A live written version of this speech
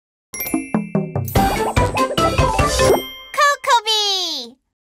Cocobi!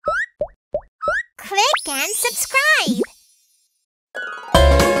 Click and subscribe!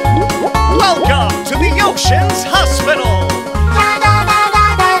 Welcome to the Ocean's Hospital!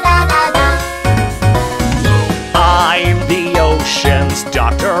 I'm the Ocean's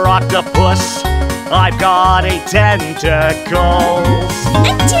Dr. Octopus. I've got 8 tentacles.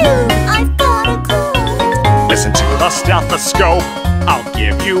 Achoo! I've got a cold! Listen to the stethoscope. I'll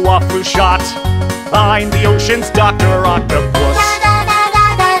give you a flu shot. I'm the Ocean's Dr. Octopus.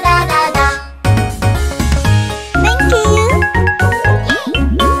 Thank you!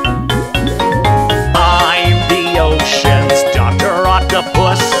 I'm the Ocean's Dr.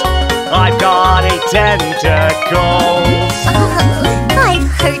 Octopus. I've got 8 tentacles. I've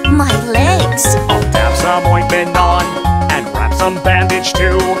hurt my legs. I'll dab some ointment on and wrap some bandage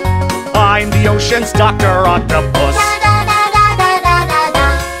too. I'm the Ocean's Dr. Octopus.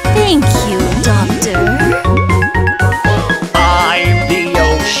 Thank you, Doctor. I'm the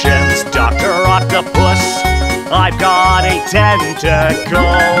Ocean's Dr. Octopus. I've got 8 tentacles.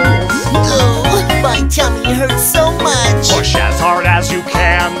 Oh, my tummy hurts so much. Push as hard as you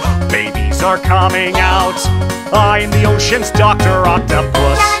can. Babies are coming out. I'm the Ocean's Dr.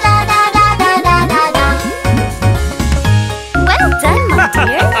 Octopus. Well done, my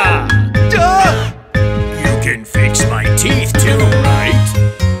dear. Duh! You can fix my teeth too, right?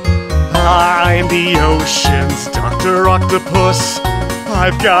 I'm the Ocean's Dr. Octopus.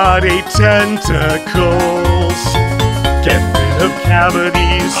 I've got 8 tentacles. Get rid of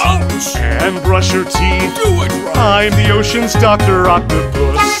cavities Ouch! and brush your teeth. Do it right. I'm the Ocean's Dr.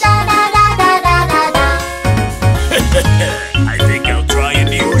 Octopus. I think I'll try and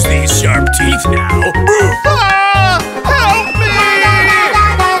use these sharp teeth now. Help me!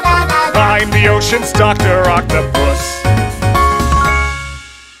 I'm the Ocean's Dr. Octopus.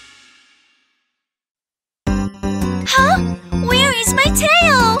 Huh? Where is my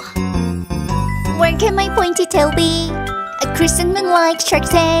tail? Where can my pointy tail be? A crescent moon-like shark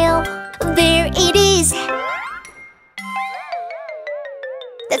tail. There it is.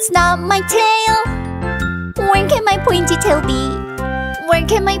 That's not my tail. Where can my pointy tail be? Where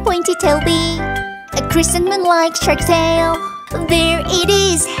can my pointy tail be? A crescent moon-like shark tail. There it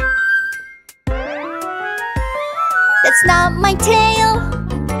is. That's not my tail.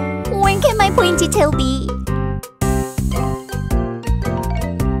 Where can my pointy tail be?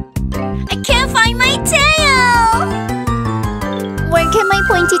 I can't find my tail! Where can my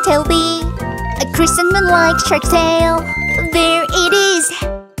pointy tail be? A crescent moon-like shark tail. There it is.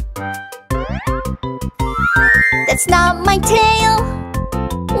 That's not my tail.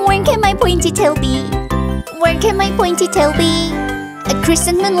 Where can my pointy tail be? Where can my pointy tail be? A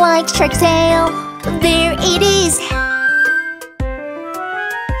crescent moon-like shark tail. There it is.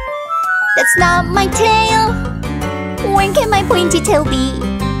 That's not my tail. Where can my pointy tail be?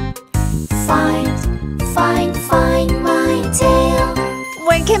 Find my tail.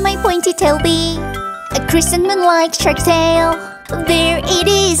 Where can my pointy tail be? A crescent moon-like shark tail. There it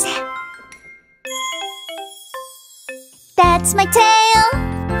is. That's my tail.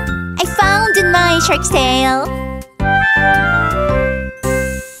 I found in my shark's tail.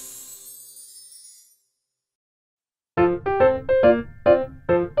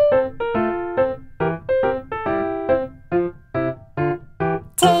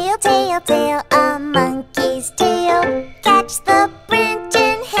 Tail, tail, tail, a monkey's tail. Catch the branch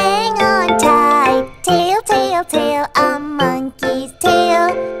and hang on tight. Tail, tail, tail, a monkey's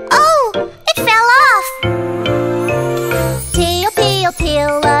tail. Oh, it fell off. Tail, tail,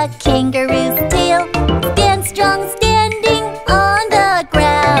 tail, a kangaroo's tail. Stand strong, standing on the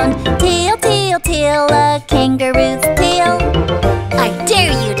ground. Tail, tail, tail, a kangaroo's tail. I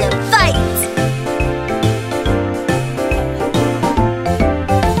dare you to fight.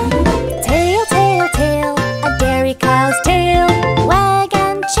 Tail, tail, tail, a dairy cow's tail. Wag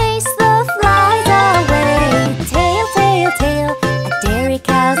and chase the flies away. Tail, tail, tail, a dairy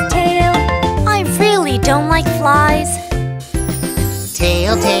cow's tail. I really don't like flies.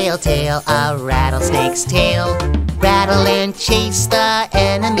 Tail, tail, tail, a rattlesnake's tail. Rattle and chase the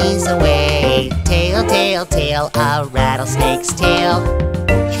enemies away. Tail, tail, tail, a rattlesnake's tail.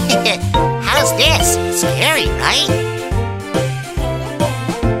 How's this? Scary, right?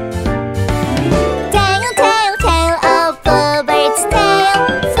 Tail, tail, tail, a bluebird's tail.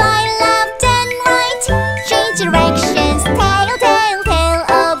 Fly left and right, change directions. Tail, tail, tail,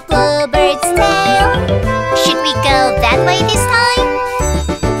 a bluebird's tail. Should we go that way this time?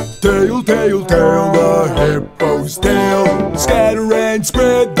 Tail, tail, tail, the hippo's tail. Scatter and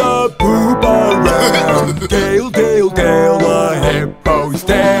spread the poop around. Tail, tail, tail, the hippo's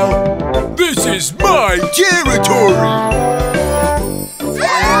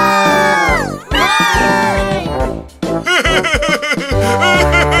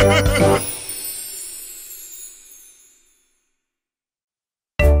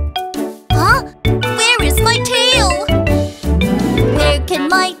can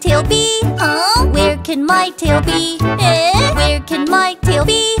my tail be? Huh? Where can my tail be? Where can my tail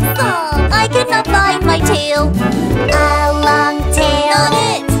be? I cannot find my tail. A long tail. Not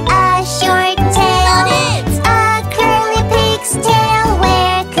it. A short tail. Not it. A curly pig's tail.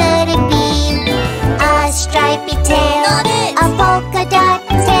 Where could it be? A stripy tail. Not it. A polka dot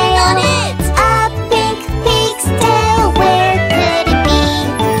tail. Not it. A pink pig's tail. Where could it be?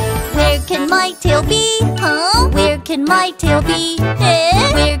 Where can my tail be? Huh? Where can my tail be?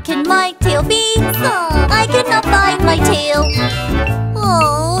 Where can my tail be? I cannot find my tail.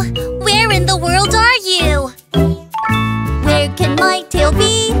 Oh, where in the world are you? Where can my tail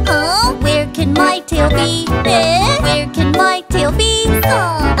be? Huh? Where can my tail be? Where can my tail be?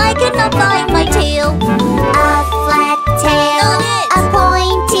 I cannot find my tail. A flat tail. Not it. A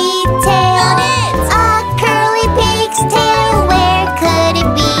pointy tail. Not it. A curly pig's tail. Where could it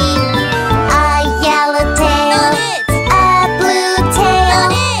be? A yellow tail. Not it. A blue tail.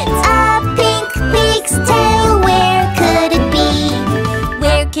 Not it. A pink pig's tail. Where could it be?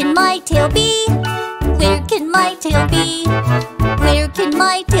 Where can my tail be? Where can my tail be? Where can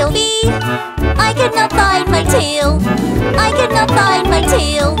my tail be? I cannot find my tail. I cannot find my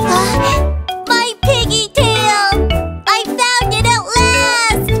tail. My piggy tail! I found it at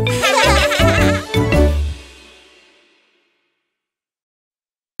last!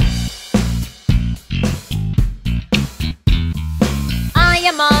 I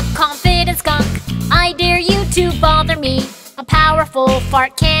am a confident skunk. I dare you to bother me. A powerful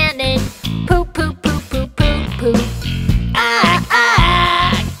fart cannon. Poop, poop, poop, poop, poop, poop. Ah,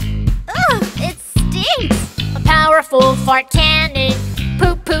 ah. Ugh, it stinks! A powerful fart cannon.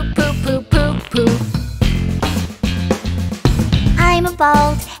 Poop, poop, poop, poop, poop, poop. I'm a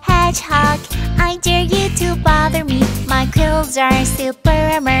bald hedgehog. I dare you to bother me. My quills are super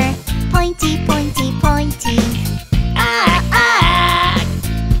armor. Pointy, pointy, pointy. Ah, ah.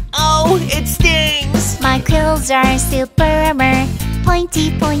 Oh, it stings. My quills are super armor.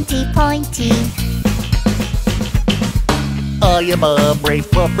 Pointy, pointy, pointy. I am a brave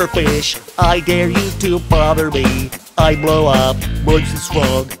puffer fish. I dare you to bother me. I blow up, much and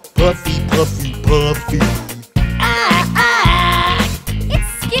strong. Puffy, puffy, puffy. Ah, ah.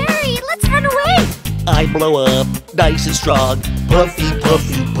 It's scary. Let's run away. I blow up, nice and strong. Puffy,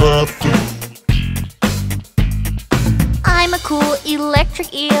 puffy, puffy. I'm a cool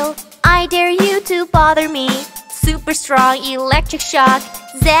electric eel. I dare you to bother me. Super strong electric shock.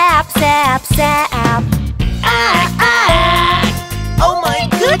 Zap, zap, zap. Ah, ah. Oh my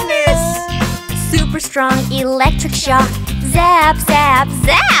goodness. Super strong electric shock. Zap, zap,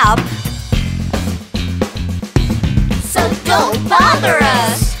 zap. So don't bother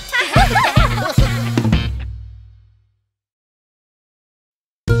us.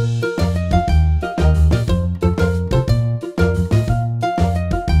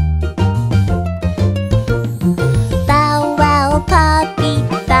 Bow wow puppy,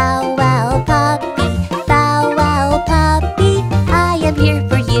 bow wow puppy, bow wow puppy, I am here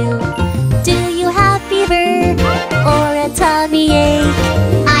for you. Do you have fever or a tummy ache?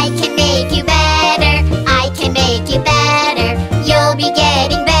 I can make you better. I can make you better. You'll be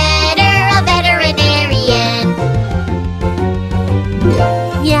getting better, a veterinarian.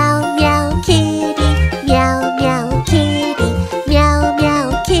 Meow meow kitty, meow meow kitty, meow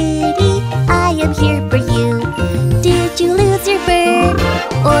meow kitty, I am here for you. Did you lose your bird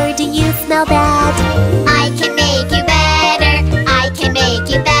or do you smell bad? I can make you better. I can make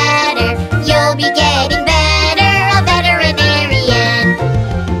you better. You'll be getting better, a veterinarian.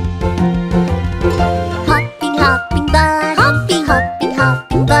 Hopping, hopping bunny, hopping, hopping,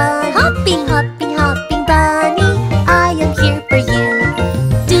 hopping bunny, hopping, hopping, hopping bunny, I am here for you.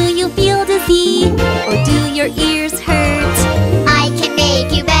 Do you feel dizzy or do your ears hurt? I can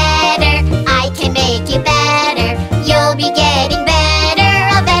make you better. I can make you better. You'll be getting better,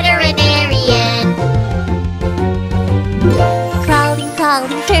 a veterinarian. Crawling,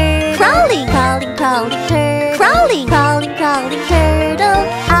 crawling turtle, crawling, crawling, crawling turtle, crawling, crawling, crawling turtle,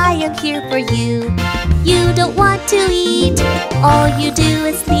 I am here for you. You don't want to eat, all you do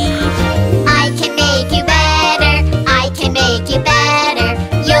is sleep. I can make you better. I can make you better.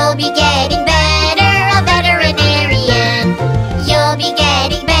 You'll be getting better, a veterinarian. You'll be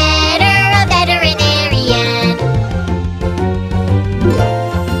getting better, a veterinarian.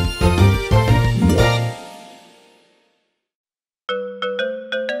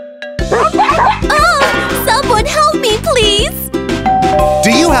 Oh, someone help me, please!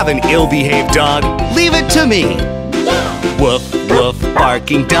 Do you have an ill-behaved dog? Leave it to me. Woof, woof,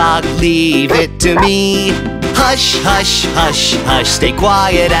 barking dog, leave it to me. Hush, hush, hush, hush, stay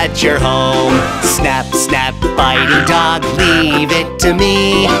quiet at your home. Snap, snap, biting dog, leave it to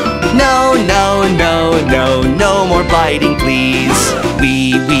me. No, no, no, no, no more biting, please.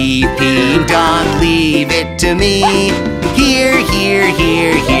 Wee, wee, peeing dog, leave it to me. Here, here,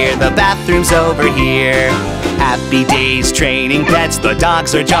 here, here, the bathroom's over here. Happy days training pets, the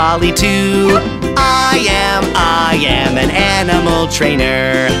dogs are jolly too. I am an animal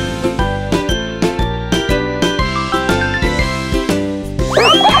trainer.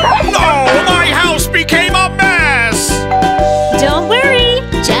 No, my house became a mess! Don't worry,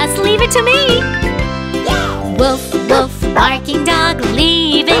 just leave it to me. Woof, woof, barking dog,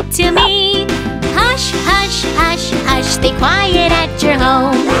 leave it to me. Hush, hush, hush, hush, stay quiet at your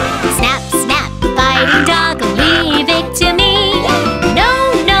home. Snap, snap, biting dog, leave it to me.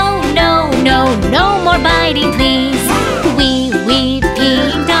 No, no, no, no, no more biting, please. Wee, wee,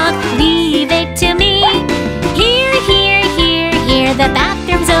 peeing dog, leave it to me. Here, here, here, here, the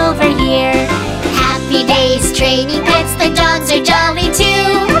bathroom's over here. Happy days training pets, the dogs are jolly too.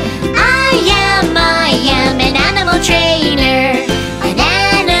 I am an animal trainer. An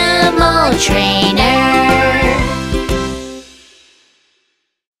animal trainer.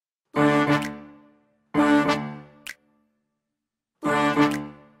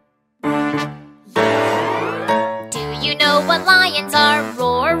 Do you know what lions are?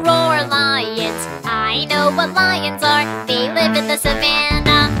 Roar, roar, lions. I know what lions are. They live in the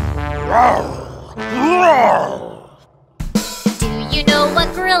savannah. Do you know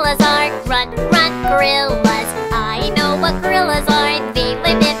what gorillas are? Run, run, gorillas. I know what gorillas are. They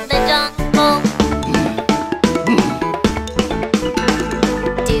live in the jungle.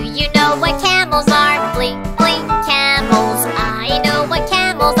 Do you know what camels are? Blink, blink, camels. I know what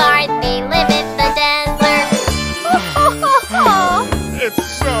camels are. They live in the desert. It's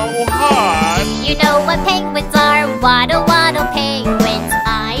so hot! Do you know what penguins are? Waddle, waddle, penguins.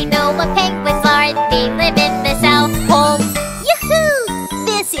 I know what penguins are. They live in the South Pole. Yoo-hoo!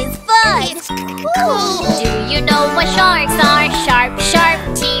 This is fun! It's cool! Do you know what sharks are? Sharp, sharp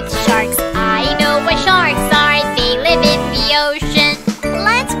teeth sharks. I know what sharks are. They live in the ocean.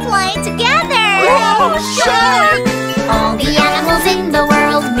 Let's play together! Oh, shark! All the animals in the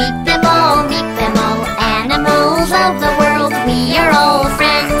world, meet them all, meet them all. Animals of the world, we are all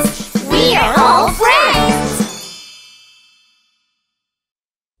friends. We are all friends!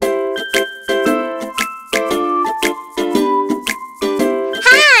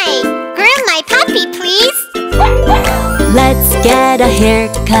 Hi! Groom my puppy, please. Let's get a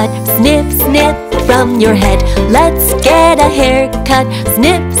haircut, snip, snip from your head. Let's get a haircut,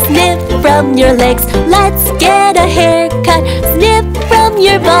 snip, snip from your legs. Let's get a haircut, snip from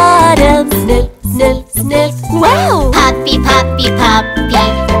your bottom. Snip, snip, snip, wow! Puppy, puppy, puppy.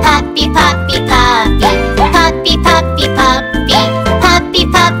 Puppy, puppy, puppy. Puppy, puppy, puppy. Puppy,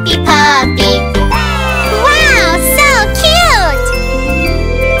 puppy, puppy. Wow, so cute!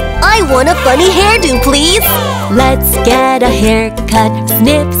 I want a funny hairdo, please. Let's get a haircut,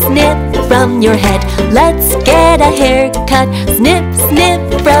 snip, snip from your head. Let's get a haircut, snip,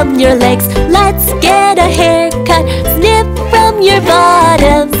 snip from your legs. Let's get a haircut, snip from your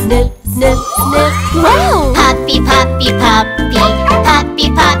bottom. Snip, snip, snip, wow! Puppy, puppy, puppy. Puppy,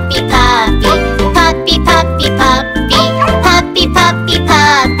 puppy, puppy. Puppy, puppy, puppy. Puppy, puppy,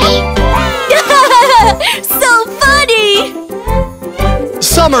 puppy. So funny!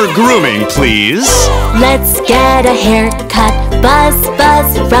 Summer grooming, please. Let's get a haircut, buzz,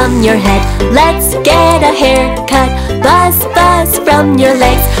 buzz from your head. Let's get a haircut, buzz, buzz from your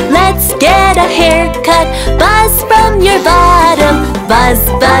legs. Let's get a haircut, buzz from your bottom. Buzz,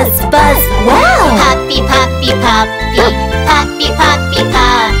 buzz, buzz, wow! Puppy, puppy, puppy. Puppy, puppy,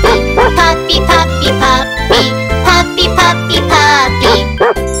 puppy. Puppy, puppy, puppy. Puppy, puppy, puppy.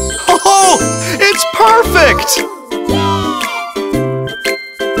 Oh, it's perfect!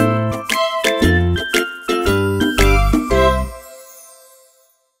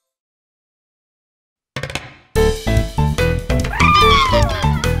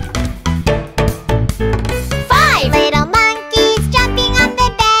 Five little monkeys jumping on the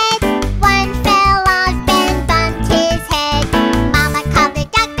bed. One fell off and bumped his head. Mama called the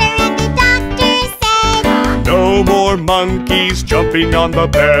doctor and the doctor said, No more monkeys jumping on the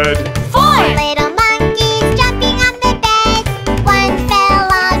bed. Four little monkeys jumping on the bed. One fell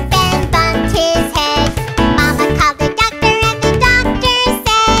off and bumped his head. Mama called the doctor and the doctor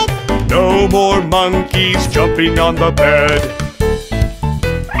said, No more monkeys jumping on the bed.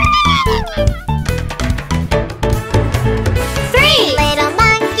 Three little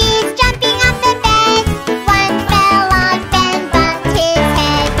monkeys jumping on the bed. One fell off and bumped his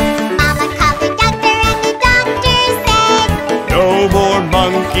head. Mama called the doctor and the doctor more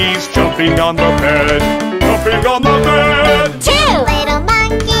monkeys jumping on the bed. Jumping on the bed. 2 little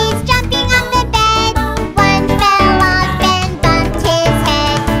monkeys jumping on the bed. One fell off and bumped his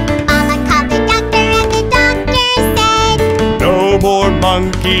head. Mama called the doctor and the doctor said, No more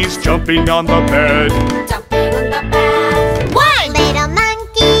monkeys jumping on the bed. Jumping on the bed. 1 little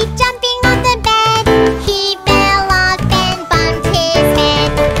monkey jumping on the bed. He fell off and bumped his head.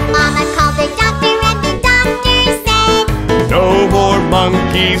 Mama called the doctor and the doctor said, No more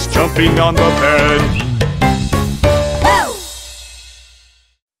monkeys jumping on the bed.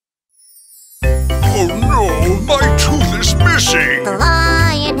 Oh no, my tooth is missing. The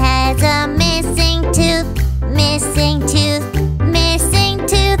lion has a missing tooth, missing tooth, missing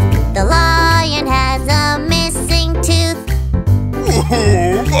tooth. The lion has a missing tooth.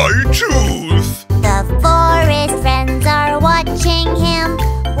 Oh, my tooth. The forest friends are watching him,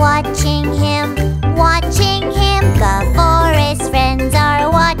 watching him, watching him. The forest friends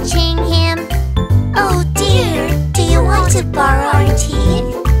are watching him. Oh dear, do you want to borrow our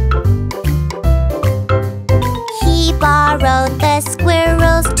teeth? He borrowed the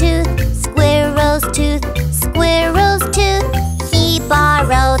squirrel's tooth, squirrel's tooth, squirrel's tooth. He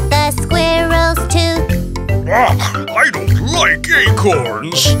borrowed the squirrel's tooth. I don't like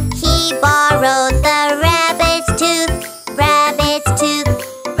acorns. He borrowed the rabbit's tooth, rabbit's tooth,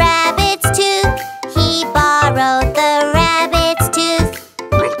 rabbit's tooth. He borrowed the rabbit's tooth.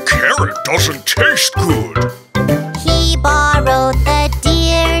 The carrot doesn't taste good. He borrowed the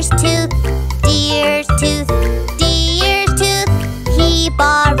deer's tooth, deer's tooth, deer's tooth. He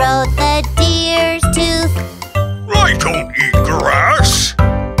borrowed the deer's tooth. I don't eat grass.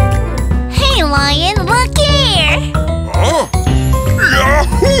 Hey lion, look here! Huh?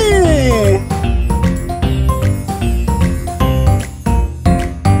 Yahoo!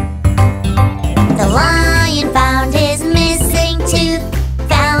 The lion found his missing tooth,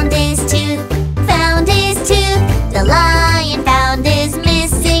 found his tooth, found his tooth. The lion found his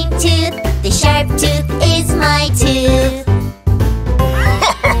missing tooth. The sharp tooth is my tooth.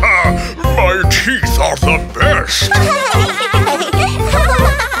 My teeth are the best.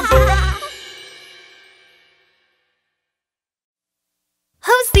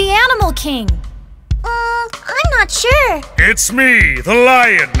 Who's the animal king? I'm not sure. It's me, the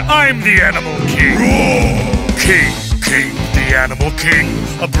lion. I'm the animal king. King, king, the animal king.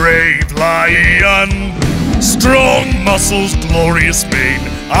 A brave lion. Strong muscles, glorious mane.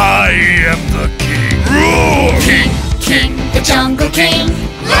 I am the king. King, king, The jungle king.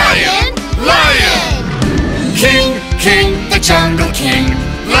 lion, lion. King, king, the jungle king.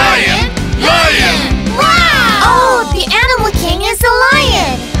 Lion, lion. Wow! Oh, the animal king is the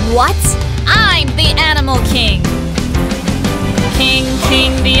lion. What? I'm the animal king. King,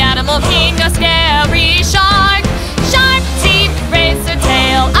 king, the animal king, a scary shark. Sharp teeth, razor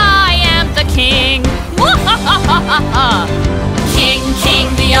tail, I am the king. Wah-ha-ha-ha-ha-ha. King, king,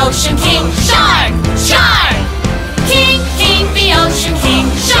 the ocean king, shark, shark. King, king, the ocean king,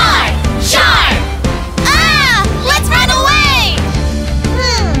 shark, shark. Ah! Let's run away!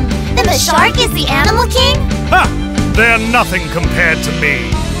 Then the shark is the animal king? Ha! They're nothing compared to me.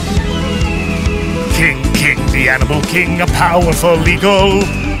 King, king, the animal king, a powerful eagle.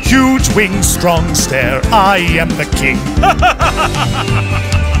 Huge wings, strong stare, I am the king.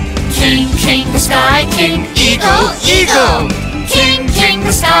 King, king, the sky king, eagle, eagle. King, king,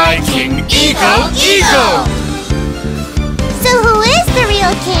 the sky king, eagle, eagle. So who is the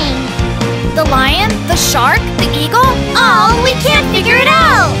real king? The lion, the shark, the eagle? Oh, we can't figure it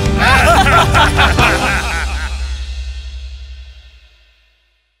out!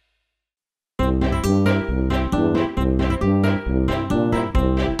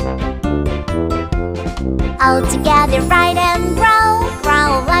 All together, right and growl,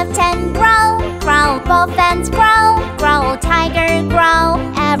 growl left and growl, growl both ends, growl, growl tiger, growl.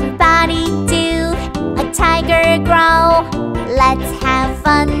 Everybody do a tiger growl. Let's have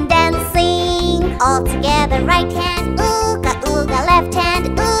fun dancing. All together, right hand, ooga ooga, left hand,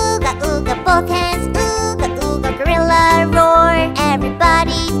 ooga ooga, both hands, ooga ooga, gorilla roar.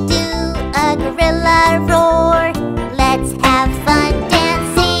 Everybody do a gorilla roar. Let's have fun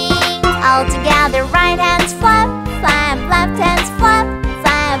dancing. All together, right hands flap, flap, left hands flap,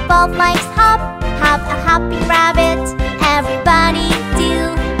 flap, both legs hop, hop a hopping rabbit. Everybody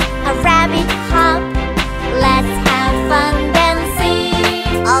do a rabbit hop. Let's have fun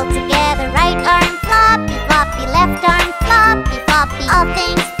dancing. All together, right arm floppy, floppy, left arm floppy, floppy. All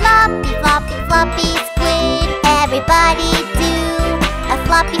things floppy, floppy, floppy squid. Everybody do a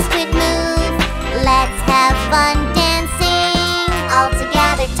floppy squid move. Let's have fun dancing. All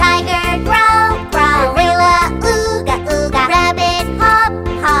together, tiger growl, growl, gorilla ooga ooga, rabbit hop.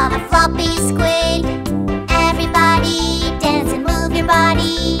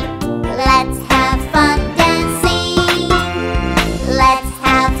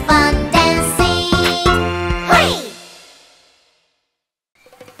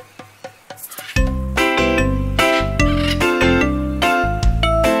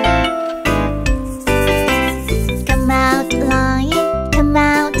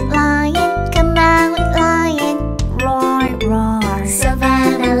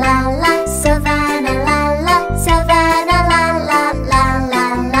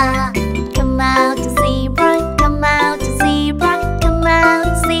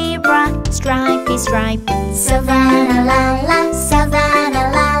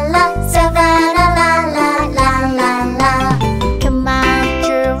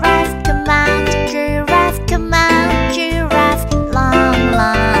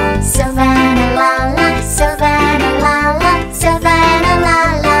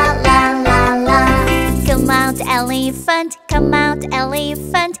 elephant, come out,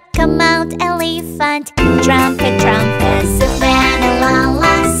 elephant, come out, elephant. Trumpet, trumpet, Savannah, la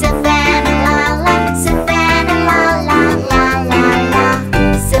la, Savannah, la la, Savannah, la la, la la la.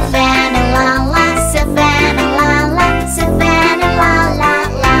 Savannah, la la, Savannah, la la, Savannah, la la,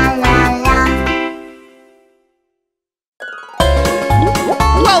 la la la.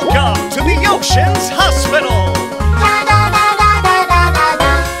 Welcome to the Ocean's Hospital!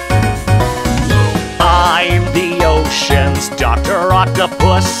 I'm the ocean's Dr.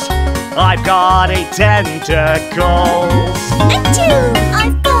 Octopus. I've got 8 tentacles. And 2,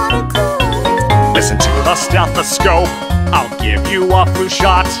 I've got a cold. Listen to the stethoscope. I'll give you a flu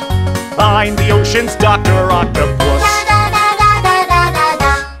shot. I'm the ocean's Dr. Octopus.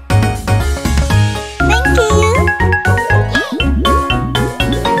 Thank you.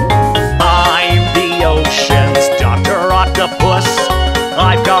 I'm the ocean's Dr. Octopus.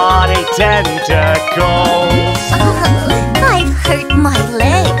 I've got 8 tentacles. I've hurt my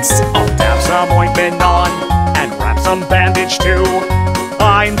legs. I'll dab some ointment on and wrap some bandage too.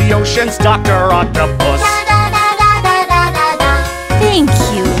 I'm the ocean's Dr. Octopus. Thank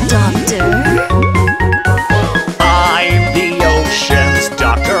you, doctor. I'm the ocean's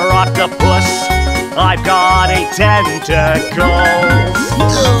Dr. Octopus. I've got 8 tentacles.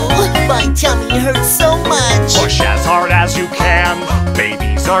 Oh, my tummy hurts so much. Push as hard as you can.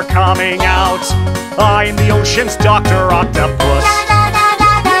 Babies are coming out. I'm the ocean's Dr. Octopus.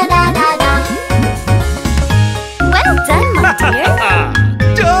 Well done, my dear.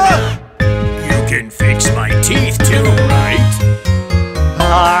 Duh! You can fix my teeth too, right?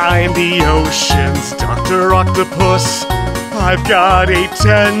 I'm the ocean's Dr. Octopus. I've got 8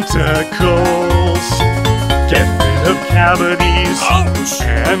 tentacles. Get rid of cavities Ouch!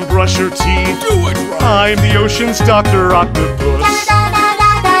 and brush your teeth. Do it right! I'm the ocean's Dr. Octopus.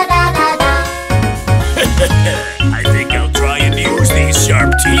 I think I'll try and use these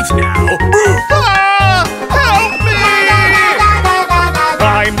sharp teeth now. Ah! Help me!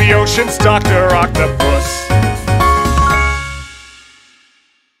 I'm the ocean's Dr. Octopus.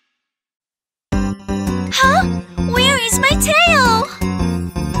 Huh? Where is my tail?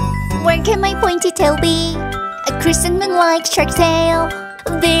 Where can my pointy tail be? A chrysanthemum-like shark tail.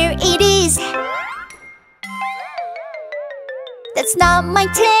 There it is. That's not my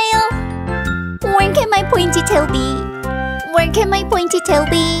tail. Where can my pointy tail be? Where can my pointy tail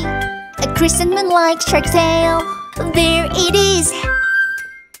be? A chrysanthemum-like shark tail. There it is.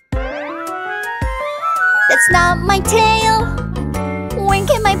 That's not my tail. Where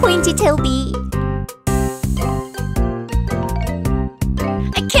can my pointy tail be?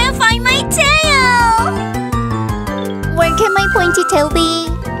 I can't find my tail! Where can my pointy tail be?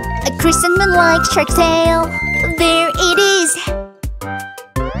 A chrysanthemum-like shark tail. There it is.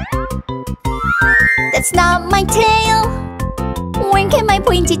 That's not my tail. Where can my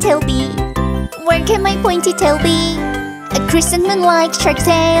pointy tail be? Where can my pointy tail be? A chrysanthemum-like shark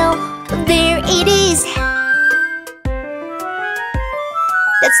tail. There it is.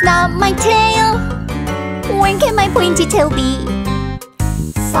 That's not my tail. Where can my pointy tail be?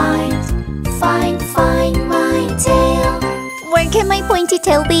 Find my tail. Where can my pointy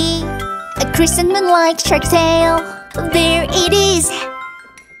tail be? A chrysanthemum-like shark tail. There it is.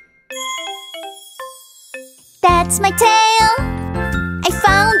 That's my tail. I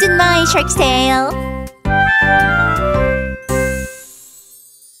found in my shark's tail.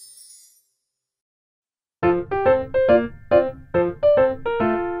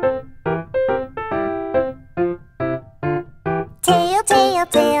 Tail, tail,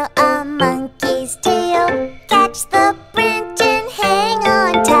 tail, a monkey's tail. Catch the branch and hang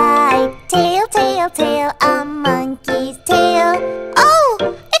on tight. Tail, tail, tail, a monkey's tail. Oh,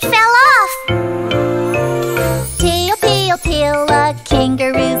 it fell off. Tail, tail, tail, a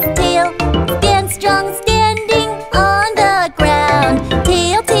kangaroo's tail. Stand strong, standing on the ground.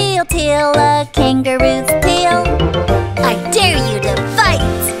 Tail, tail, tail, a kangaroo's tail. I dare you to fight.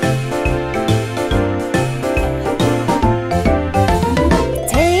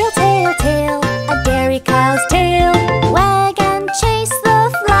 Tail, tail, tail, a dairy cow's tail. Wag and chase the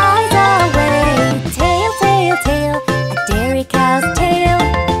flies away. Tail, tail, tail, a dairy cow's tail.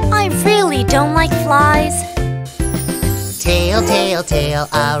 I really don't like flies. Tail, tail, tail,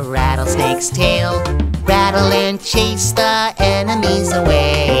 a rattlesnake's tail. Rattle and chase the enemies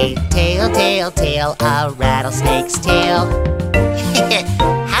away. Tail, tail, tail, a rattlesnake's tail.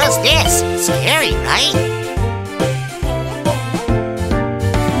 How's this? Scary, right?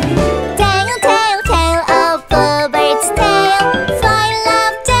 Tail, tail, tail, a bluebird's tail. Fly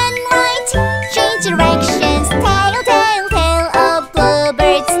left and right, change directions. Tail, tail, tail, a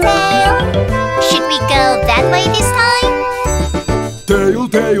bluebird's tail. Should we go that way this time?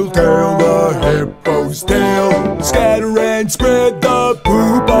 tail, tail, the hippo's tail. Scatter and spread the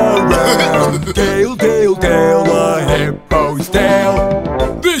poop around. Tail, tail, tail, the hippo's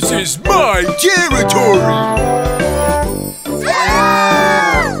tail. This is my territory.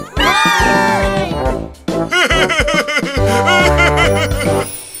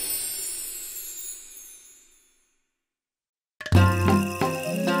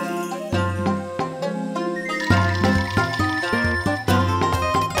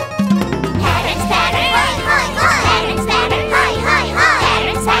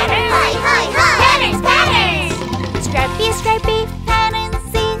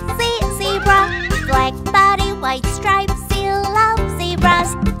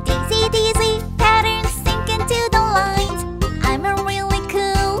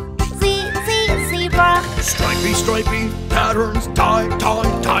 Stripey patterns,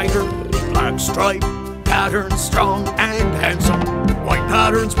 tiger. Black stripe patterns, strong and handsome. White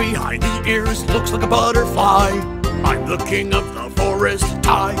patterns behind the ears, looks like a butterfly. I'm the king of the forest,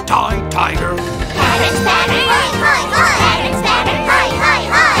 tiger. Patterns, patterns, patterns, patterns, patterns, patterns,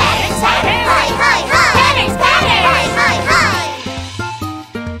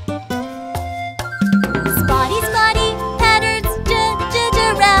 Spotty, spotty patterns,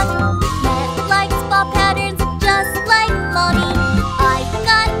 giraffe. Red likes spot patterns, just like Lonnie. I've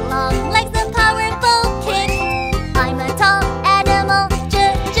got long legs and powerful kick. I'm a tall animal,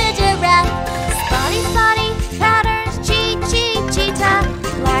 giraffe. Spotty, spotty patterns, cheetah.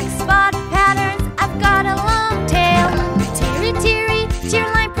 Black spot patterns, I've got a long tail. Tear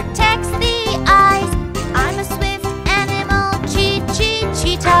line protects the eyes. I'm a swift animal,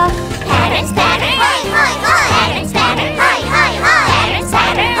 cheetah. Patterns, patterns, patterns, patterns, patterns, patterns, patterns,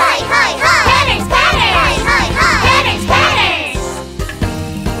 patterns, patterns, patterns.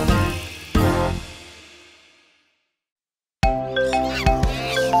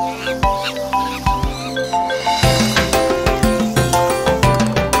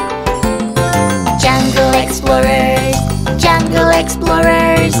 Jungle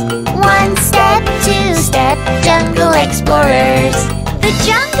explorers. One step, two step, jungle explorers. The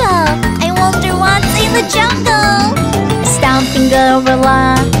jungle! I wonder what's in the jungle. A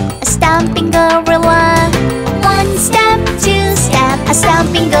stomping gorilla. One step, two step, a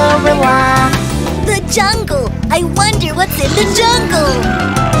stomping gorilla. The jungle! I wonder what's in the jungle.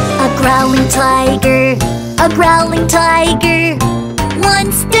 A growling tiger.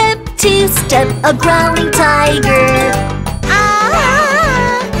 One step, two step, a growling tiger.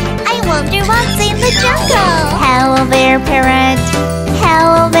 I wonder what's in the jungle. Hello there, parrot.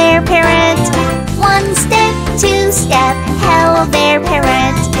 One step, two step, hello there,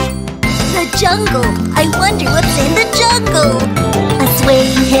 parrot. The jungle. I wonder what's in the jungle. A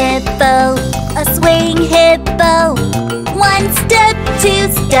swaying hippo. One step, two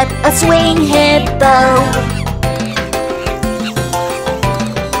step, a swaying hippo.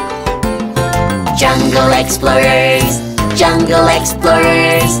 Jungle explorers.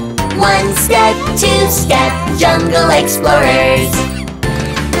 One step, two step, jungle explorers.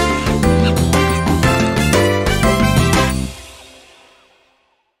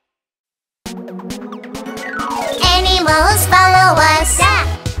 Animals follow us.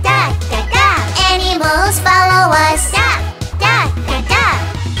 Animals follow us.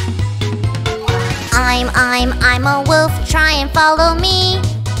 I'm a wolf, try and follow me.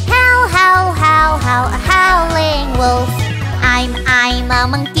 Howl, a howling wolf. I'm a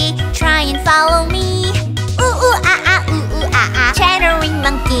monkey, try and follow me. Ooh, ah, chattering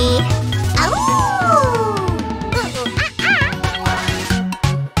monkey.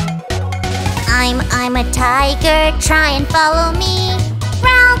 I'm a tiger, try and follow me.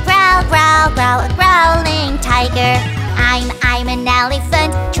 Growl, a growling tiger. I'm an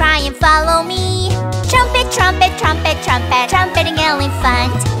elephant, try and follow me. Trumpet, trumpeting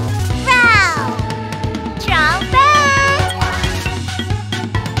elephant. Growl, trumpet.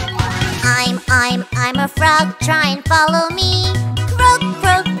 I'm a frog, try and follow me. Croak,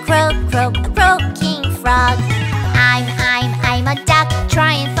 a croaking frog. I'm a duck,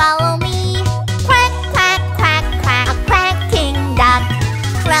 try and follow me. Quack, a quacking duck.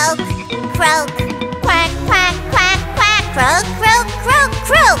 Croak, quack, croak. Quack.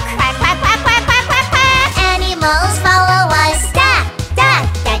 Animals follow us.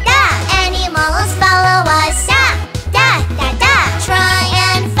 Animals follow us. Try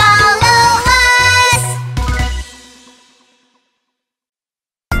and follow us.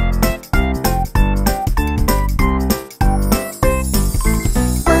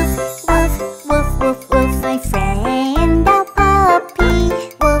 Woof, my friend, a puppy.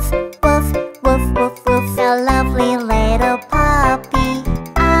 Woof, a lovely little puppy.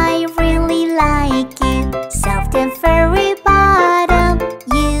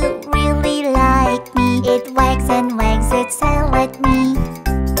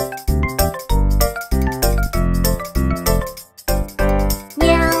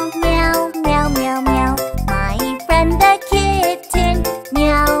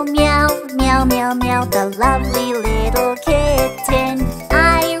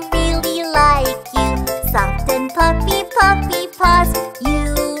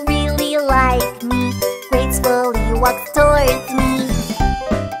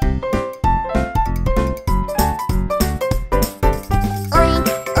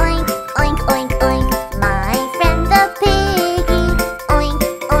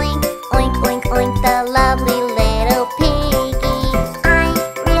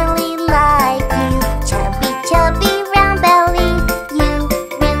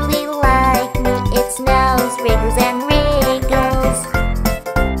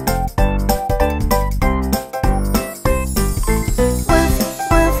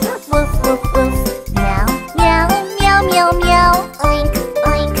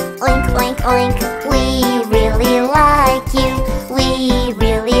 oink. We really like you. We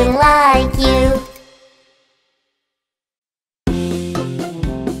really like you.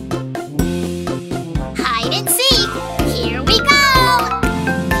 Hide and seek. Here we go.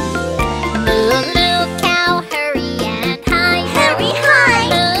 Moo moo cow, hurry and hide. Hurry, hide.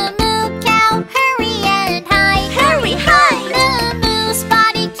 Moo moo cow, hurry and hide. Hurry, hide. Moo moo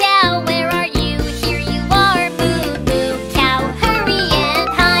spotted cow, where are you? Here you are. Moo moo cow, hurry and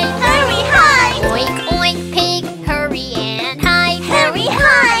hide. Hurry, hide. Oink oink pig, hurry and hide. Hurry,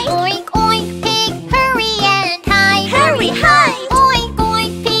 hide. Oink oink pig, hurry and hide. Hurry, hide. Oink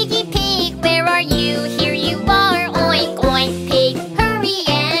oink piggy pig, where are you? Here you are. Oink oink pig, hurry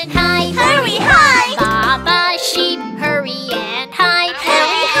and hide. Hurry, hide. Baba sheep, hurry and hide.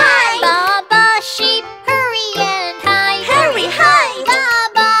 Hurry, hide. Baba sheep, hurry and hide. Hurry, hide.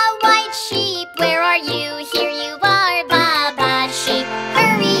 Baba white sheep, where are you? Here you are. Baba sheep,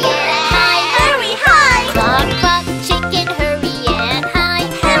 hurry and hide. Hurry, hide. Cluck cluck chicken, hurry and hide.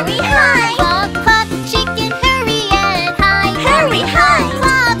 Hurry, hide. Cluck cluck chicken, hurry and hide. Hurry, hide.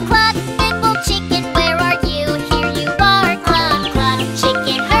 Cluck cluck nimble chicken, where are you? Here you are. Cluck cluck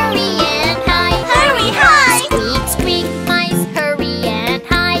chicken, hurry and hide. Hurry, hide. Squeak squeak mice, hurry and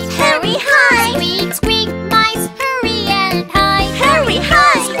hide. Hurry, hide. Squeak squeak mice, hurry and hide. Hurry,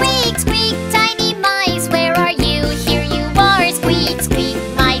 hide. Squeak squeak tiny mice, where are you? Here you are. Squeak squeak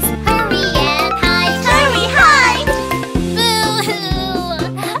mice, hurry and hide. Hurry, hide. Boo-hoo!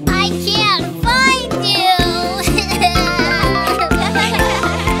 I can't find you.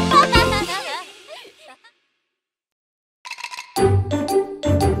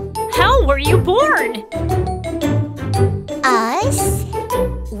 How were you born? Us?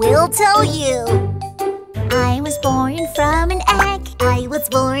 We'll tell you. I was born from an egg. I was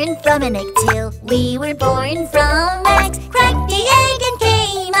born from an egg too. We were born from eggs. Cracked the egg and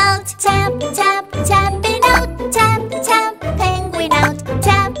came out. Tap, tap, tapping out. Tap, tap, penguin out.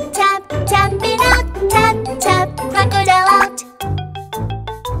 Tap, tap, tapping out. Tap, tap, crocodile out.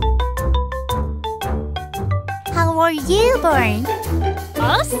 How were you born?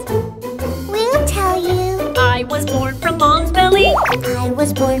 Us? We'll tell you. I was born from Mom's belly. I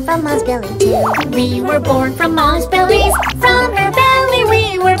was born from Mom's belly too. We were born from Mom's bellies. From her belly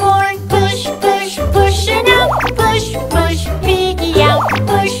we were born. Push, push, pushing out. Push, push, piggy out.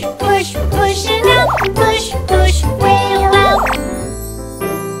 Push, push, pushing out. Push, push, whale out.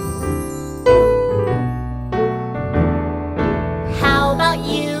 How about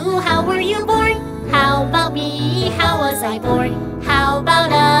you? How were you born? How about me? How was I born? How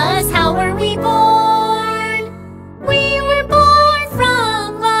about us? How were we born? We were born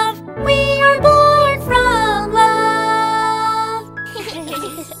from love. We are born from love.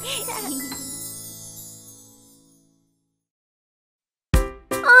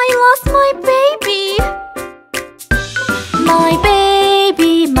 I lost my baby.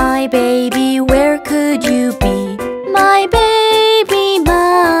 My baby, where could you be? My baby,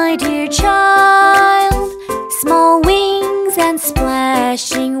 my dear child. Small wings and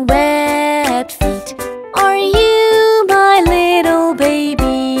splashing webbed feet. Are you my little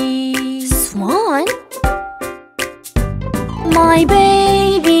baby? Swan? My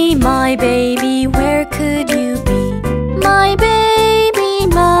baby, where could you be? My baby,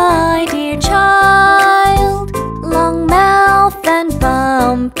 my dear child. Long mouth and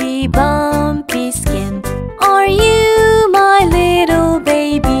bumpy, bumpy skin. Are you my little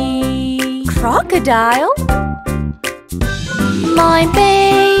baby? Crocodile? My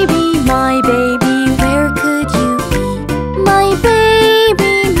baby, where could you be? My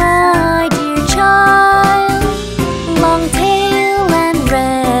baby, my dear child. Long tail and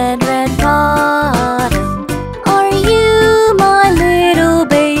red, red bottom. Are you my little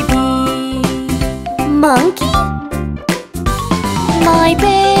baby? Monkey? My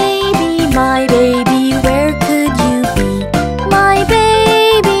baby, where could you be? My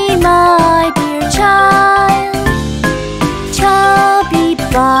baby, my dear child. Chubby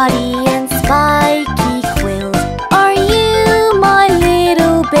body and spiky quills. Are you my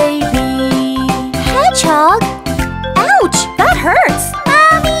little baby? Hedgehog? Ouch! That hurts!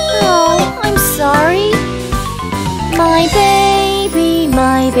 Mommy! Oh, I'm sorry.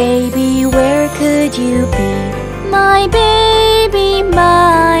 My baby, where could you be? My baby,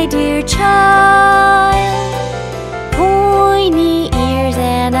 my dear child. Pointy ears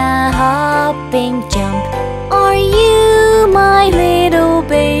and a hopping jump. Are you my little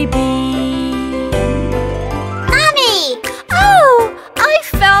baby? Mommy! Oh, I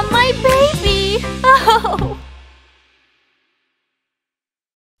found my baby. Oh.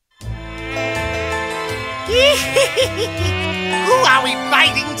 Who are we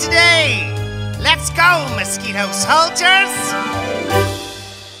biting today. Let's go, mosquito soldiers.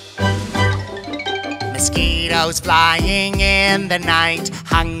 Mosquitoes flying in the night,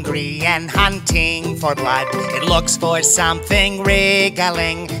 hungry and hunting for blood. It looks for something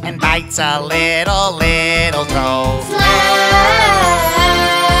wriggling and bites a little toe.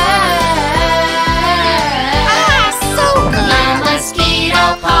 So good. The mosquito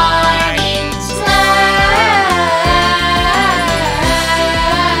party.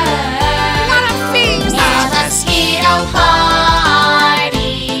 What a feast! The mosquito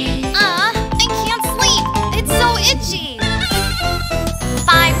party. I can't sleep. It's so itchy.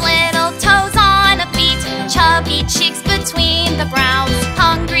 5 little toes on a beat, chubby cheeks between the brows.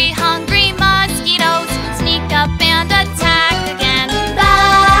 Hungry, hungry mosquitoes sneak up and attack again.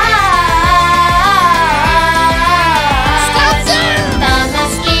 Stop there! The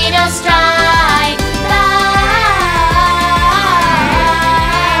mosquito strike.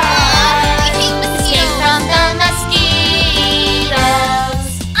 Escape from the mosquitoes.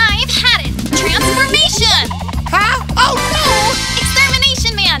 I've had it. Transformation. Huh? Oh no!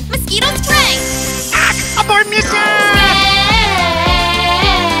 Extermination man. Mosquito spray. Abort mission!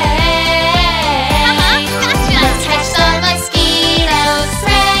 Gotcha. Let's catch the mosquitoes.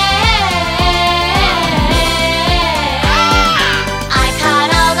 I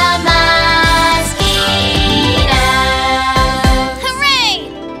caught all the mosquitoes. Hooray!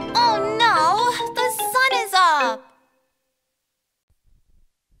 Oh no, the sun is up.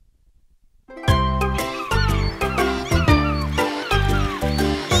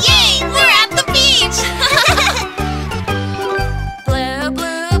 Yay! We're at the beach! Blue,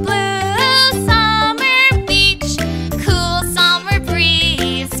 blue, blue summer beach. Cool summer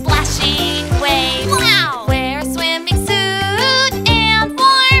breeze, splashing waves. Wow! Wear a swimming suit and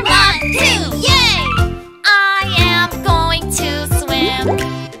warm up. 1, 2, yay! I am going to swim.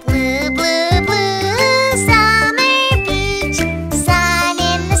 Blue, blue, blue summer beach. Sun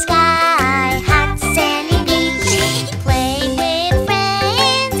in the sky, hot sandy beach. Play with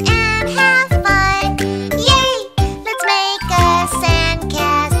friends and have fun. Yay! Let's make a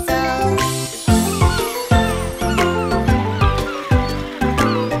sandcastle.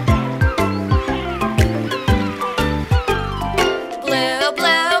 Blue,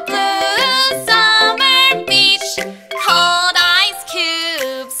 blue, blue summer beach. Cold ice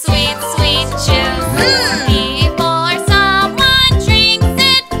cubes, sweet, sweet juice. Before someone drinks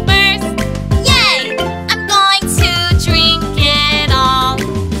it first. Yay! I'm going to drink it all.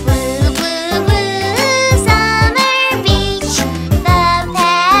 Blue, blue, blue summer beach. The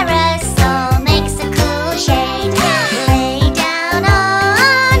parasol makes a cool shade. Lay down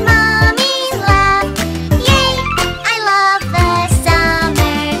on mommy's lap. Yay! I love the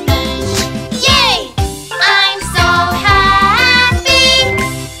summer beach. Yay! I'm so happy.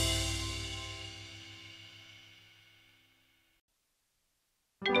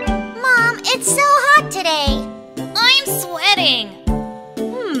 Mom, it's so hot today. I'm sweating.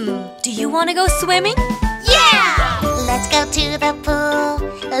 Do you want to go swimming? Yeah! Let's go to the pool.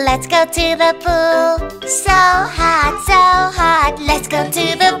 Let's go to the pool. So hot, so hot. Let's go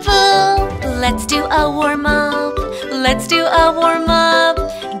to the pool. Let's do a warm up. Let's do a warm up.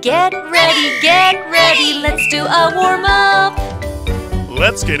 Get ready, get ready. Let's do a warm up.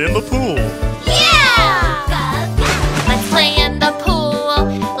 Let's get in the pool. Yeah! Let's play in the pool.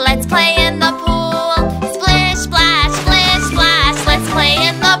 Let's play in the pool. Splish, splash, splish, splash. Let's play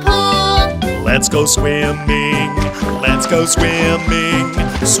in the pool. Let's go swimming. Let's go swimming.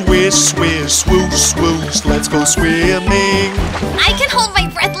 Swish, swish, swoosh, swoosh. Let's go swimming. I can hold my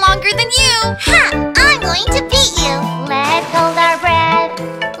breath longer than you. Ha! I'm going to beat you. Let's hold our breath.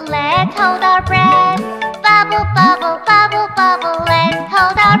 Let's hold our breath. Bubble, bubble, bubble, bubble. Let's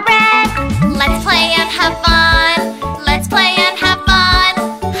hold our breath. Let's play and have fun. Let's play and have fun.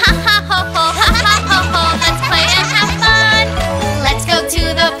 Ha ha ho ho, ha ha ho ho. Let's play and have fun. Let's go to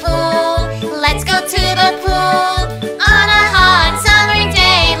the pool. Let's go to the pool. On a hot summer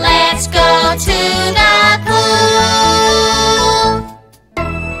day, let's go to the pool.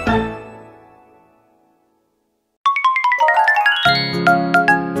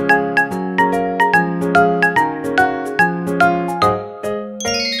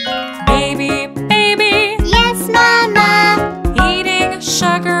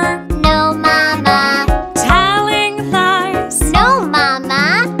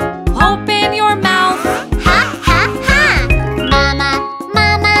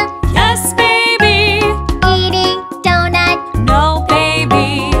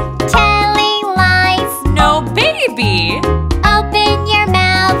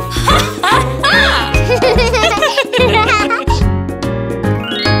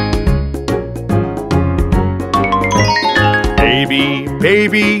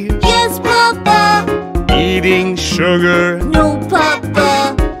 baby? Yes, Papa. Eating sugar? No,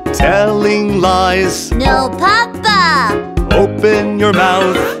 Papa. Telling lies? No, Papa. Open your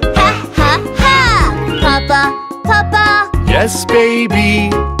mouth. Ha, ha, ha. Papa, Papa. Yes, baby.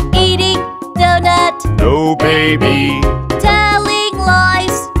 Eating donut. No, baby. Telling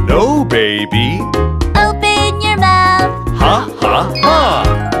lies. No, baby. Open your mouth. Ha, ha,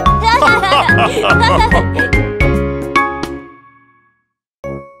 ha.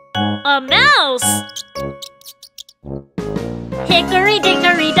 A mouse! Hickory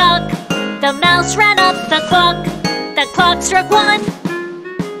dickory dock, the mouse ran up the clock. The clock struck 1.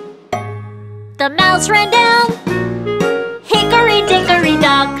 The mouse ran down. Hickory dickory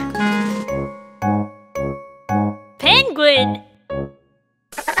dock. Penguin!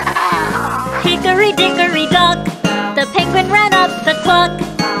 Hickory dickory dock, the penguin ran up the clock.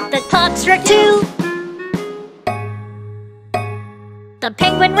 The clock struck 2. The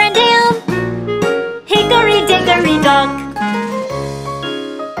penguin ran down. Hickory dickory dock.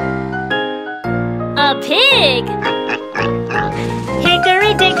 A pig!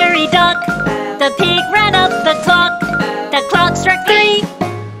 Hickory dickory dock, the pig ran up the clock. The clock struck 3.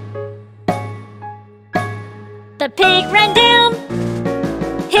 The pig ran down.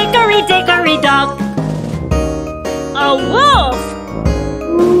 Hickory dickory dock. A wolf!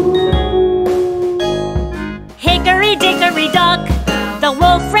 Hickory dickory dock, the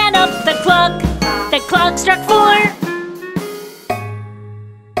wolf ran up the clock. The clock struck 4.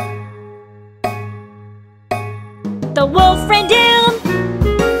 The wolf ran down.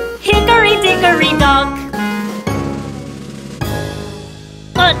 Hickory dickory dock.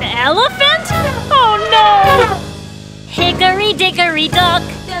 An elephant? Oh no! Hickory dickory dock,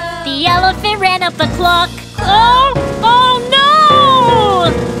 the elephant ran up the clock. Oh no!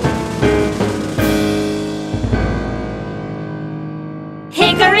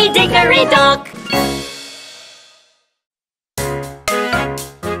 Hickory dickory dock.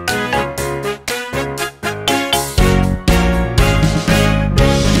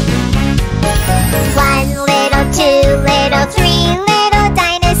 One little, 2 little, 3 little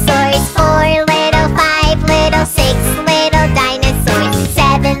dinosaurs. 4 little, 5 little, 6 little dinosaurs.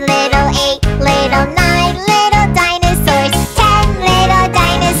 7 little, 8 little, 9 little dinosaurs. 10 little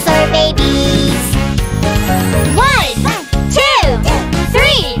dinosaur babies. 1, 2,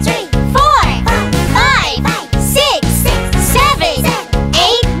 3, 4, 5, 6, 7,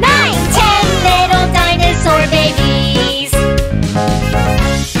 8, 9, 10 little dinosaur babies.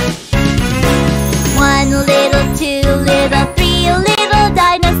 1 little, 2 little, 3 little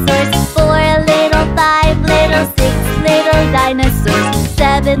dinosaurs. 4 little, 5 little, 6 little dinosaurs.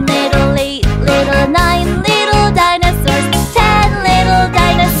 7 little, 8 little, 9 little dinosaurs. 10 little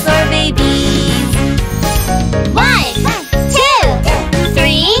dinosaur babies. 1, 2,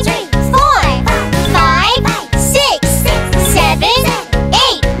 3, 4, 5, 6, 7,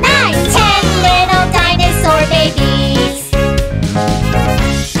 8, 9, 10 little dinosaur babies.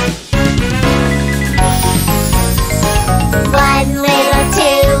 1 little, 2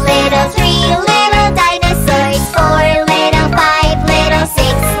 little, 3 little dinosaurs. 4 little, 5 little, 6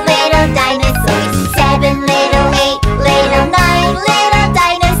 little dinosaurs. 7 little, 8 little, 9 little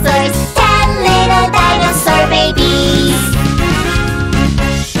dinosaurs. 10 little dinosaur babies.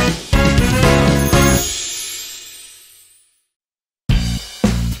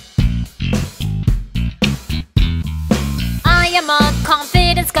 I am a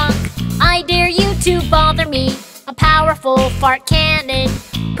confident skunk. I dare you to bother me. A powerful fart cannon.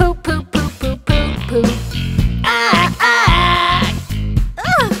 Poop, poop, poop, poop, poop, poop. Ah, ah.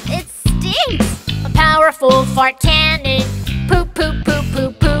 Ugh, it stinks. A powerful fart cannon. Poop, poop, poop,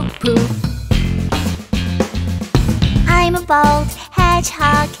 poop, poop, poop. I'm a bald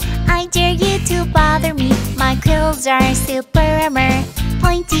hedgehog. I dare you to bother me. My quills are super armor.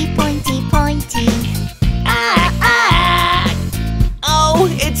 Pointy, pointy, pointy. Ah, ah. Oh,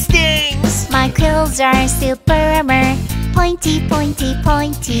 it stings! My quills are super armor. Pointy, pointy,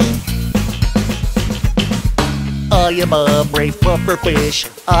 pointy. I am a brave puffer fish.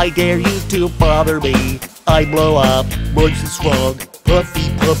 I dare you to bother me. I blow up, nice and strong. Puffy,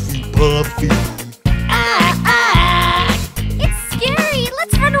 puffy, puffy. Ah, ah. It's scary.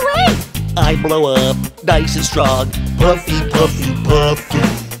 Let's run away. I blow up, nice and strong. Puffy, puffy, puffy.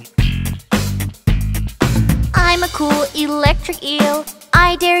 I'm a cool electric eel.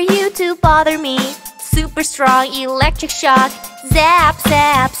 I dare you to bother me. Super strong electric shock. Zap,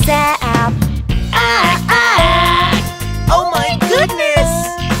 zap, zap. Ah, ah. Oh my goodness!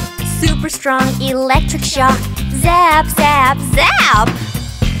 Super strong electric shock. Zap, zap, zap.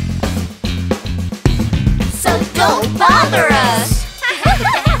 So don't bother us.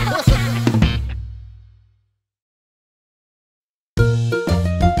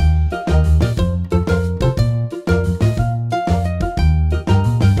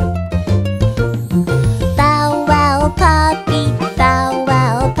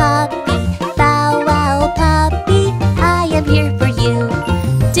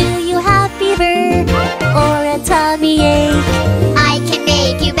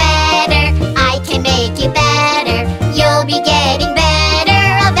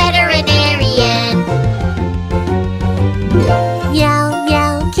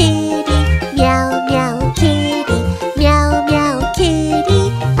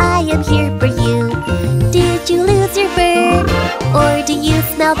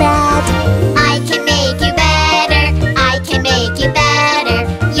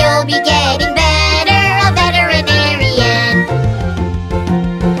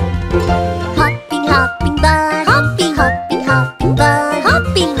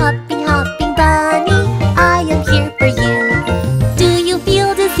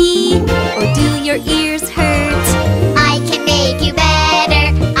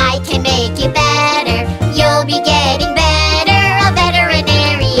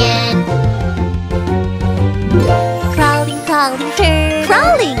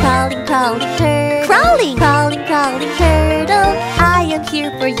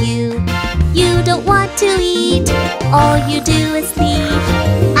 to eat. All you do is sleep.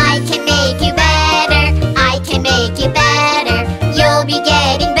 I can make you better, I can make you better. You'll be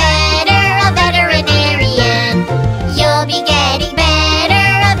getting better, a veterinarian. You'll be getting better,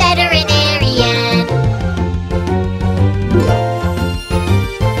 a veterinarian.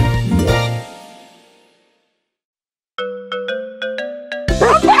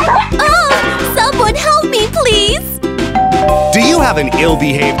 Oh, someone help me, please! Do you have an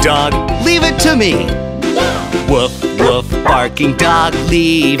ill-behaved dog? Leave it to me. Woof, woof, barking dog,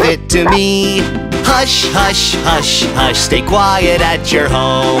 leave it to me. Hush, hush, hush, hush, stay quiet at your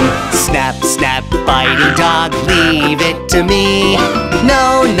home. Snap, snap, biting dog, leave it to me.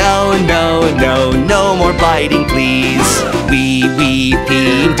 No, no, no, no, no more biting, please. Wee, wee,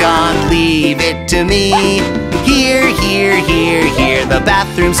 peeing dog, leave it to me. Here, here, here, here, the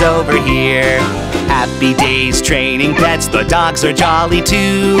bathroom's over here. Happy days training pets, the dogs are jolly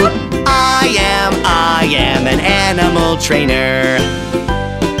too. I am an animal trainer.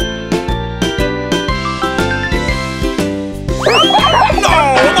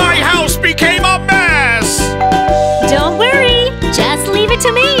 No, my house became a mess! Don't worry, just leave it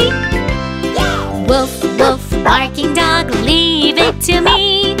to me. Woof, woof, barking dog, leave it to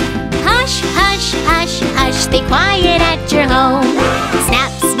me. Hush, hush, hush, hush, stay quiet at your home.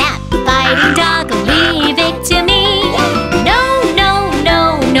 Snap, snap, biting dog, leave it to me. No, no,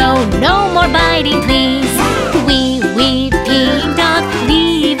 no, no, no more biting, please. Wee, wee, peeing dog,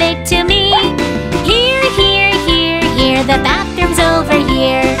 leave it to me. Here, here, here, here, the bathroom's over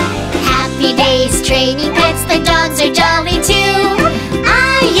here. Happy days training pets, the dogs are jolly too.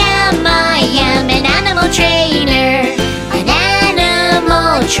 I am an animal trainer. An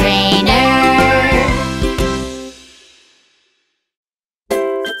animal trainer.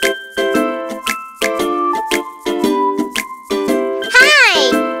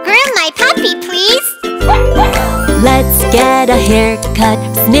 Hi, groom my puppy, please. Let's get a haircut,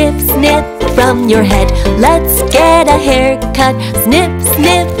 snip, snip from your head. Let's get a haircut, snip,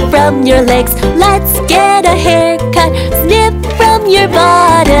 snip from your legs. Let's get a haircut, snip from your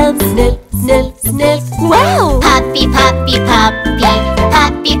bottom. Snip, snip, snip, wow! Puppy, puppy, puppy,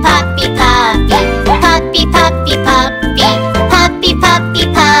 puppy, puppy, puppy, puppy, puppy, puppy, puppy, puppy,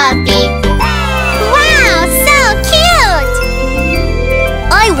 puppy. Wow, so cute!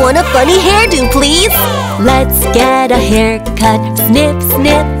 I want a funny hairdo, please. Let's get a haircut, snip,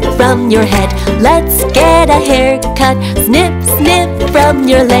 snip from your head. Let's get a haircut, snip, snip from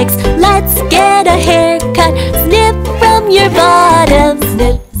your legs. Let's get a haircut, snip from your bottom.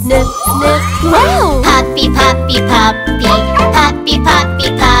 Snip, snip, snip, wow! Puppy, puppy, puppy, puppy,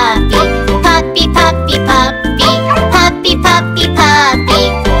 puppy, puppy, puppy, puppy, puppy, puppy, puppy, puppy.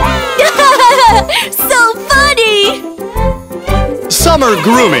 So funny! Summer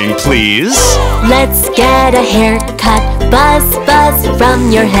grooming, please. Let's get a haircut, buzz, buzz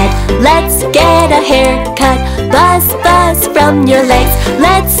from your head. Let's get a haircut, buzz, buzz from your legs.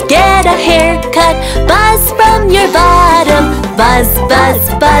 Let's get a haircut, buzz from your bottom. Buzz, buzz,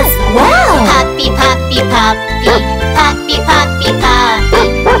 buzz, wow! Puppy, puppy, puppy, puppy, puppy, puppy,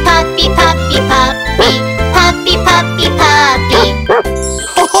 puppy, puppy, puppy, puppy, puppy, puppy.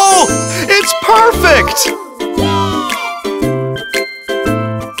 Oh, it's perfect!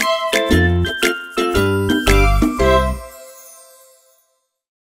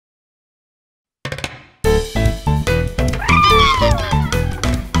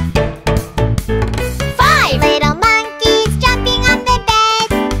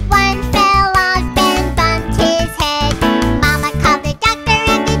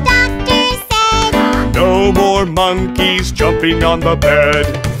 Monkeys jumping on the bed.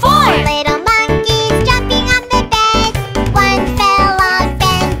 4 little monkeys jumping on the bed. One fell off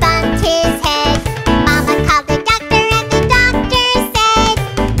and bumped his head. Mama called the doctor and the doctor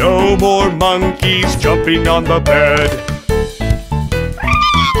said, No more monkeys jumping on the bed.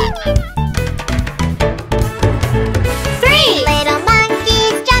 3 little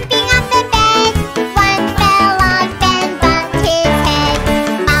monkeys jumping on the bed. One fell off and bumped his head.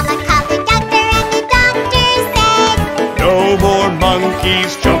 Mama called the doctor and the doctor said, No more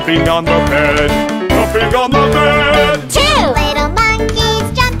monkeys jumping on the bed. Jumping on the bed. 2 little monkeys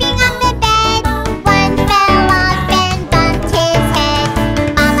jumping on the bed. One fell off and bumped his head.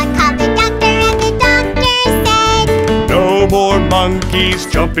 Mama called the doctor and the doctor said, No more monkeys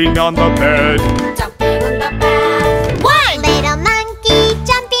jumping on the bed. jumping on the bed. 1 little monkey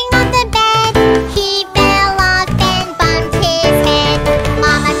jumping on the bed. He fell off and bumped his head.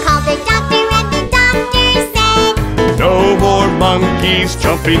 Mama called the doctor and the doctor said, No more monkeys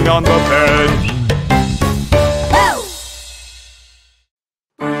jumping on the bed.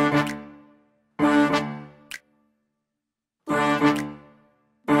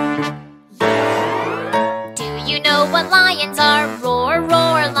 know what lions are? Roar,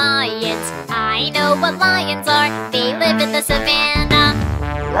 roar, lions. I know what lions are. They live in the savannah.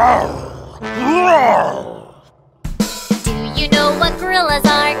 Do you know what gorillas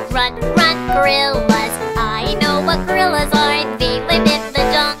are? Run, run, gorillas. I know what gorillas are. They live in the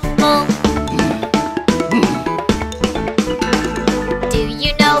jungle. Do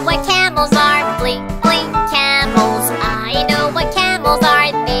you know what camels are? Blink, blink, camels. I know what camels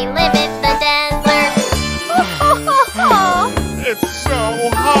are. They live in the desert. It's so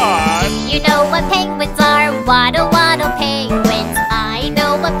hot. Do you know what penguins are? Waddle, waddle, penguins. I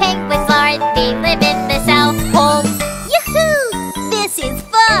know what penguins are. They live in the South Pole. Yoo-hoo! This is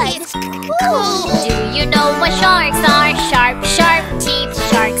fun! It's cool. Do you know what sharks are? Sharp, sharp teeth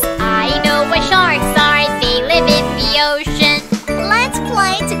sharks. I know what sharks are. They live in the ocean. Let's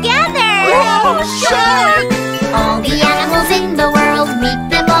play together! Shark! All the animals in the world, meet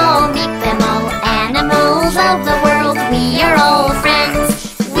them all, meet them all. Animals of the world, we are all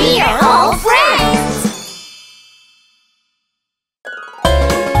friends. We are all friends.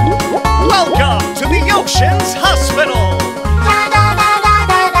 Welcome to the Ocean's Hospital. Da da da da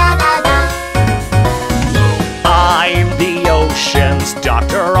da da da da. I'm the ocean's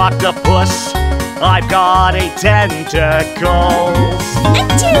Dr. Octopus. I've got 8 tentacles.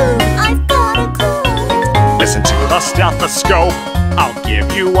 Achoo! I've got a cold. Listen to the stethoscope. I'll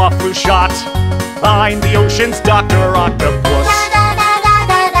give you a flu shot. I'm the ocean's Dr. Octopus. Da da da da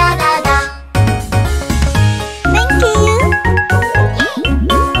da da da da. Thank you.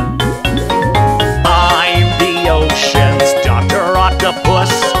 I'm the ocean's Dr.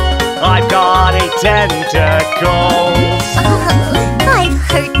 Octopus. I've got 8 tentacles. I've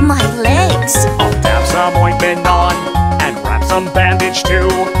hurt my legs. I'll dab some ointment on and wrap some bandage too.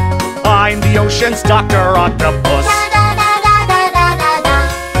 I'm the ocean's Dr. Octopus. Da da da da da da da da.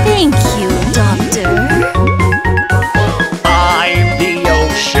 Thank you, doctor. I'm the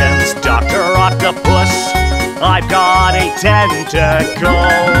ocean's Dr. Octopus. I've got 8 tentacles.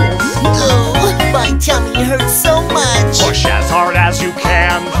 Oh, my tummy hurts so much. Push as hard as you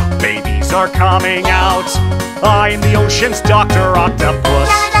can. Babies are coming out. I'm the ocean's Dr. Octopus.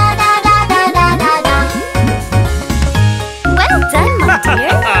 Da da da da da da da da. Well done, my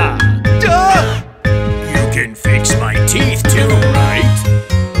dear. Duh! You can fix my teeth too, right?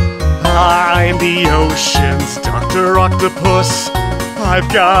 I'm the ocean's Dr. Octopus. I've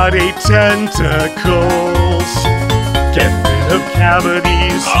got 8 tentacles. Get rid of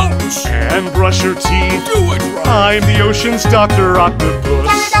cavities Ouch! and brush your teeth. Do it right. I'm the ocean's Dr. Da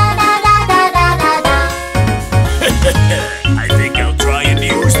Octopus. da da da da da da da. I think I'll try and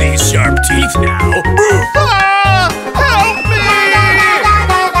use these sharp teeth now. Help me! Da da da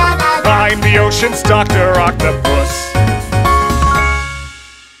da da. I'm the ocean's Dr. Octopus.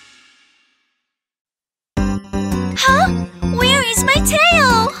 Huh? Where is my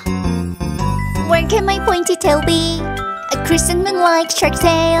tail? Where can my pointy tail be? A chrysanthemum-like shark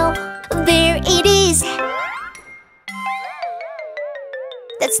tail. There it is.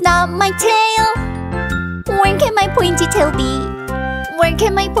 That's not my tail. Where can my pointy tail be? Where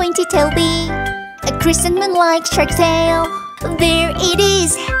can my pointy tail be? A chrysanthemum-like shark tail. There it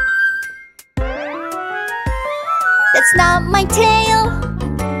is. That's not my tail.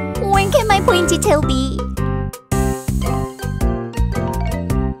 Where can my pointy tail be?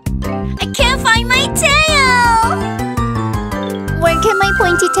 I can't find my tail! Where can my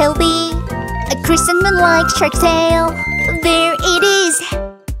pointy tail be? A chrysanthemum-like shark tail. There it is.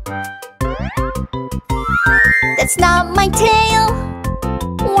 That's not my tail.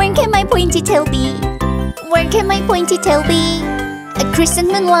 Where can my pointy tail be? Where can my pointy tail be? A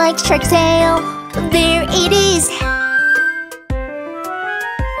chrysanthemum-like shark tail. There it is.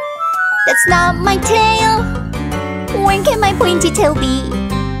 That's not my tail. Where can my pointy tail be?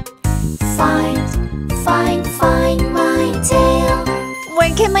 Find my tail.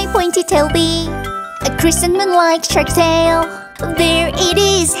 Where can my pointy tail be? A chrysanthemum-like shark tail. There it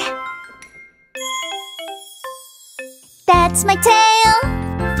is. That's my tail.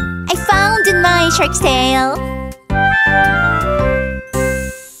 I found in my shark's tail.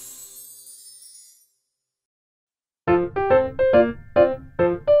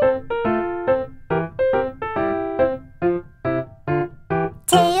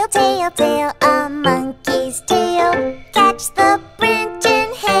 Tail, tail, tail, a monkey's tail. Catch the branch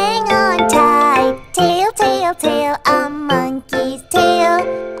and hang on tight. Tail, tail, tail, a monkey's tail.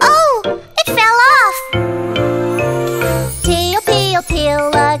 Oh, it fell off. Tail, tail,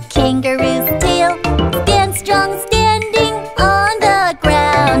 tail, a kangaroo's tail. Stand strong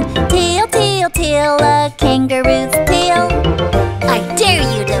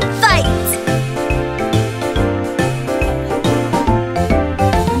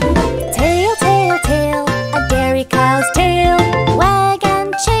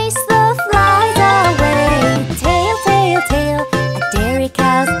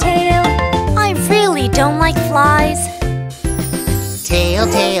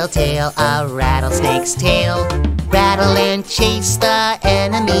tail, a rattlesnake's tail. Rattle and chase the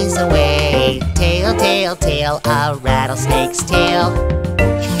enemies away. Tail, tail, tail, a rattlesnake's tail.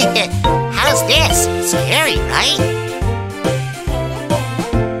 How's this? Scary, right?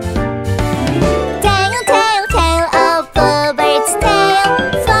 Tail, tail, tail, a bluebird's tail.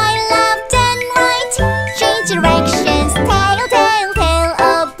 Fly left and right, change directions. Tail, tail, tail,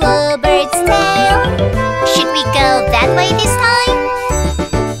 a bluebird's tail. Should we go that way this time?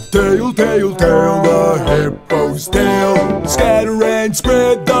 Tail, tail, tail, a hippo's tail. Scatter and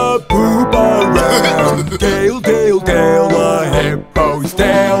spread the poop around. Tail, tail, tail, a hippo's